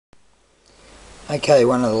Okay,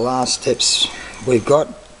 one of the last steps we've got,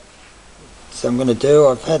 so I'm going to do,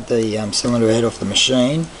 I've had the cylinder head off the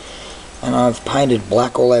machine and I've painted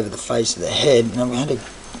black all over the face of the head, and I've had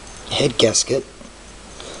a head gasket,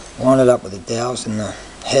 line it up with the dowels in the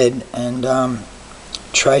head and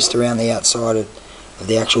traced around the outside of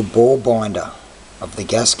the actual ball binder of the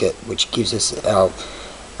gasket, which gives us our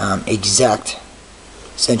exact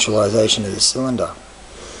centralisation of the cylinder.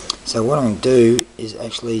 So what I'm going to do is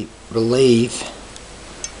actually relieve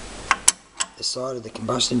the side of the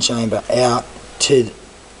combustion chamber out to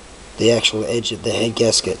the actual edge of the head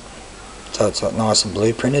gasket, so it's like nice and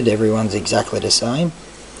blueprinted, everyone's exactly the same.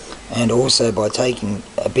 And also by taking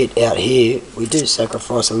a bit out here, we do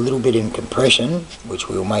sacrifice a little bit in compression, which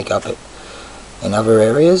we'll make up in other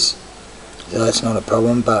areas, so that's not a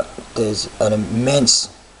problem, but there's an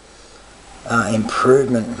immense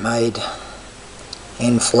improvement made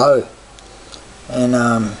in flow. And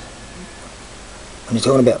when you're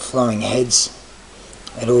talking about flowing heads,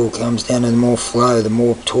 it all comes down to the more flow, the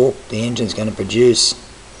more torque the engine's going to produce,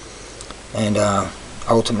 and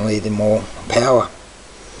ultimately the more power.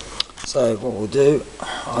 So what we'll do,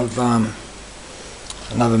 I've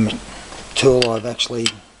another tool I've actually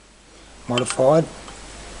modified.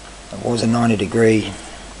 It was a 90-degree,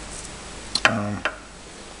 try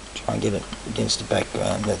and get it against the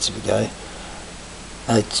background, that's if we go.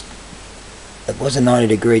 It was a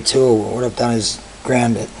 90-degree tool. What I've done is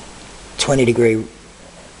ground a 20-degree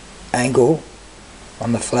angle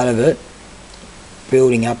on the flat of it,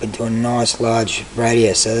 building up into a nice large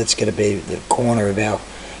radius, so that's going to be the corner of our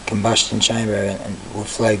combustion chamber and will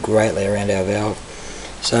flow greatly around our valve.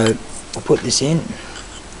 So I'll put this in.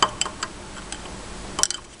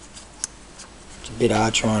 It's a bit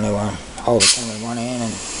hard trying to hold the camera in one hand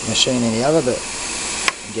and machine in the other, but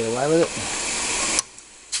you get away with it.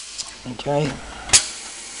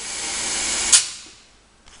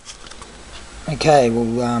 Okay,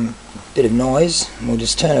 well, bit of noise, and we'll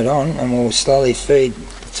just turn it on and we'll slowly feed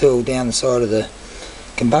the tool down the side of the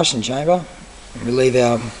combustion chamber and relieve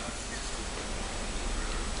our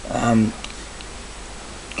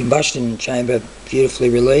combustion chamber beautifully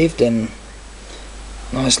relieved and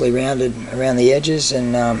nicely rounded around the edges,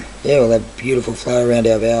 and yeah, we'll have beautiful flow around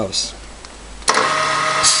our valves.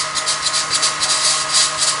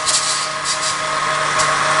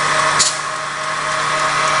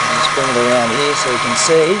 Bring it around here so you can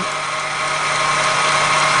see.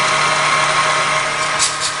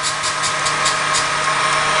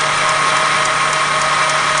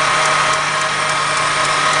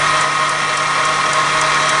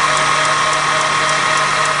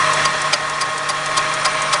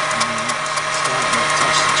 Starting to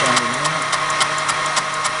touch the chamber now.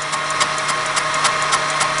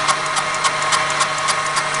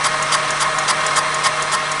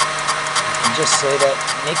 You can just see that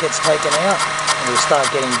nick gets taken out, and it'll start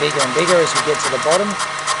getting bigger and bigger as we get to the bottom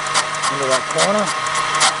into that corner.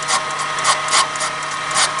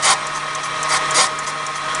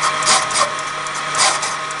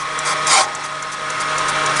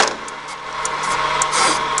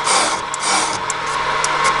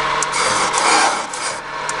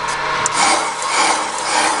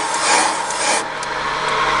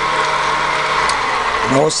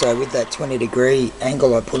 And also with that 20-degree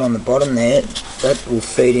angle I put on the bottom there, that will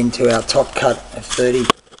feed into our top cut of 30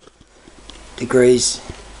 degrees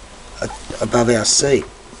above our seat.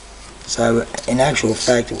 So in actual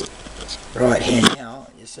fact, right here now,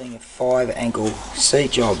 you're seeing a 5-angle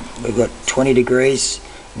seat job. We've got 20 degrees,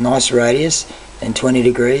 nice radius, then 20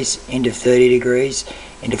 degrees, into 30 degrees,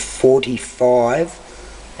 into 45,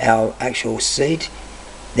 our actual seat,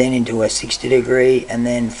 then into a 60 degree, and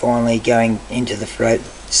then finally going into the throat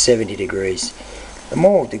 70 degrees. The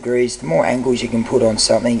more degrees, the more angles you can put on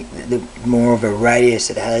something, the more of a radius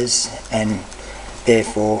it has, and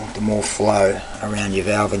therefore the more flow around your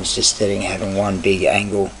valve, instead of having one big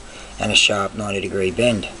angle and a sharp 90-degree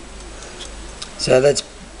bend. So that's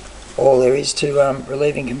all there is to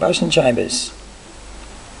relieving combustion chambers.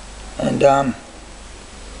 And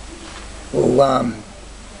we'll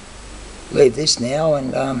leave this now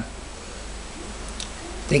and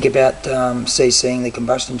think about CCing the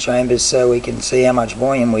combustion chambers so we can see how much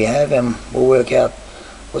volume we have, and we'll work out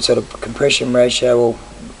what sort of compression ratio or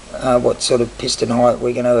what sort of piston height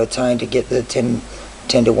we're going to attain to get the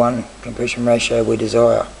 10:1 compression ratio we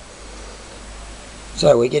desire.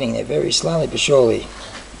 So we're getting there very slowly but surely.